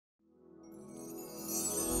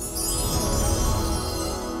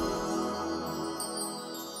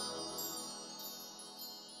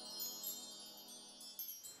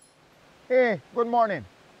Hey, good morning.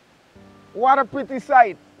 What a pretty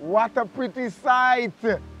sight. What a pretty sight.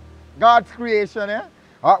 God's creation, eh?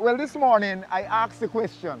 Well, this morning I asked the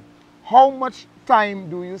question, how much time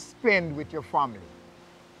do you spend with your family?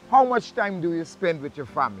 How much time do you spend with your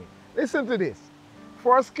family? Listen to this.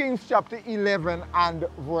 1 Kings chapter 11 and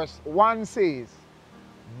verse 1 says,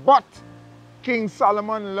 "But King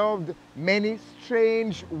Solomon loved many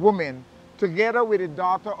strange women, together with the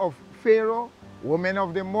daughter of Pharaoh, women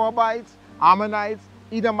of the Moabites, Ammonites,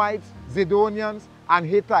 Edomites, Zidonians, and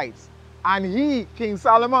Hittites. And he, King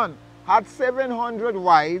Solomon, had 700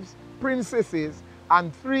 wives, princesses,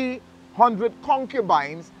 and 300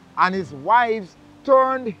 concubines, and his wives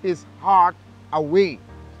turned his heart away."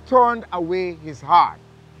 Turned away his heart.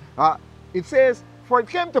 It says, "For it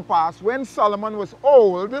came to pass when Solomon was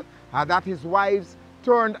old, that his wives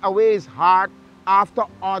turned away his heart after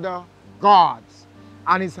other gods.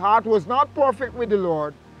 And his heart was not perfect with the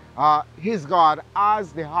Lord, his God,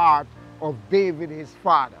 as the heart of David his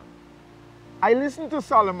father." I listened to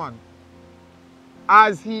Solomon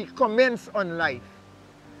as he commenced on life.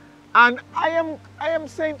 And I am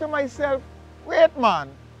saying to myself, wait man,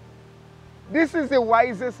 this is the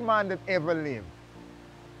wisest man that ever lived.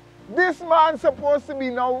 This man supposed to be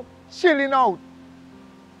now chilling out,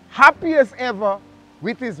 happy as ever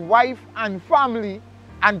with his wife and family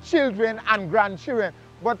and children and grandchildren.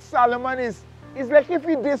 But Solomon is like if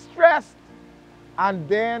he distressed. And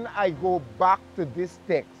then I go back to this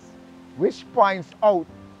text, which points out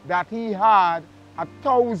that he had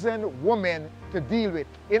 1,000 women to deal with.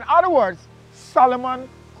 In other words, Solomon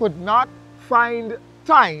could not find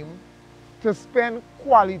time to spend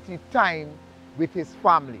quality time with his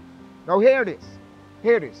family. Now hear this,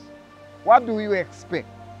 hear this. What do you expect?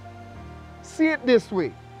 See it this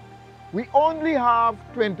way. We only have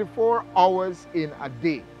 24 hours in a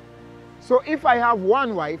day. So if I have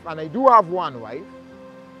one wife, and I do have one wife,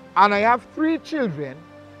 and I have 3 children,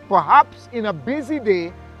 perhaps in a busy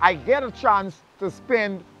day, I get a chance to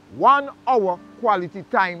spend 1 hour quality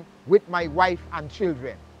time with my wife and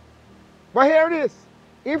children. But here it is.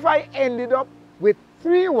 If I ended up with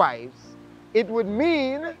 3 wives, it would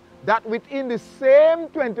mean that within the same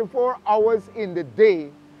 24 hours in the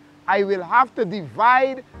day, I will have to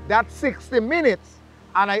divide that 60 minutes,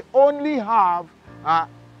 and I only have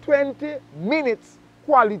 20 minutes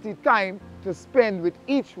quality time to spend with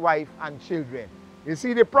each wife and children. You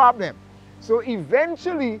see the problem? So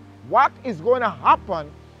eventually, what is going to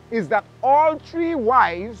happen is that all 3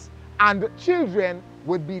 wives and children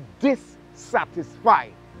would be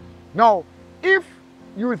dissatisfied. Now, if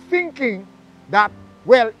you're thinking that,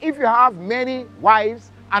 well, if you have many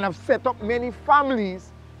wives and have set up many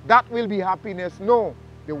families, that will be happiness. No.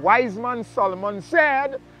 The wise man Solomon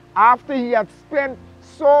said, after he had spent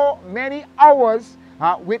so many hours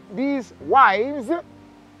with these wives,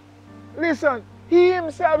 listen, he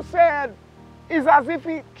himself said, it's as if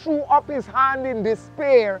he threw up his hand in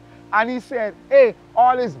despair and he said, hey,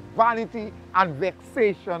 all is vanity and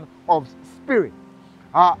vexation of spirit.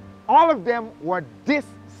 All of them were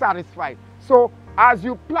dissatisfied. So as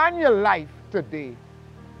you plan your life today,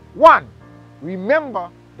 1, remember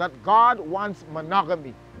that God wants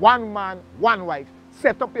monogamy. 1 man, 1 wife.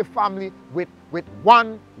 Set up a family with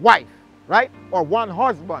 1 wife, right? Or 1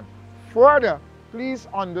 husband. Further, please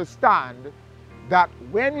understand that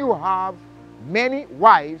when you have many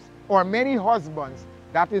wives or many husbands,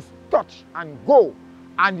 that is touch and go,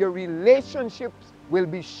 and your relationships will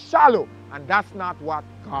be shallow, and that's not what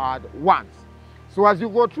God wants. So as you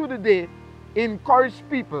go through the day, encourage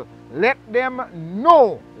people. Let them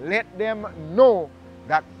know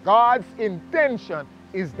that God's intention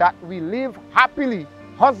is that we live happily,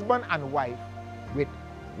 husband and wife, with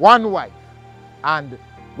 1 wife. And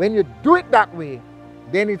when you do it that way,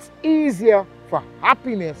 then it's easier for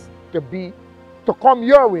happiness to come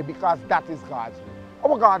your way, because that is God's way.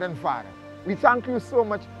 Our God and Father, we thank you so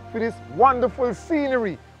much for this wonderful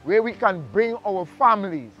scenery where we can bring our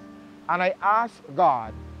families. And I ask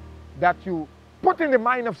God that you put in the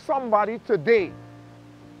mind of somebody today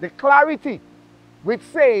the clarity which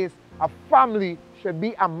says a family should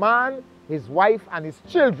be a man, his wife, and his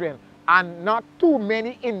children, and not too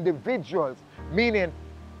many individuals, meaning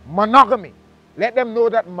monogamy. Let them know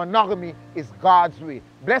that monogamy is God's way.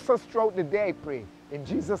 Bless us throughout the day, I pray. In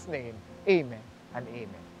Jesus' name, amen and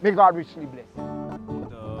amen. May God richly bless you.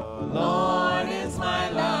 The Lord is my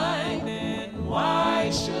light, and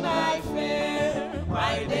why should I fear?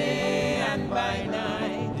 By day and by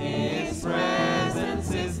night, His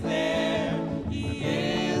presence is there. He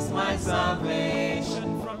is my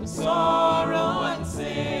salvation from sorrow.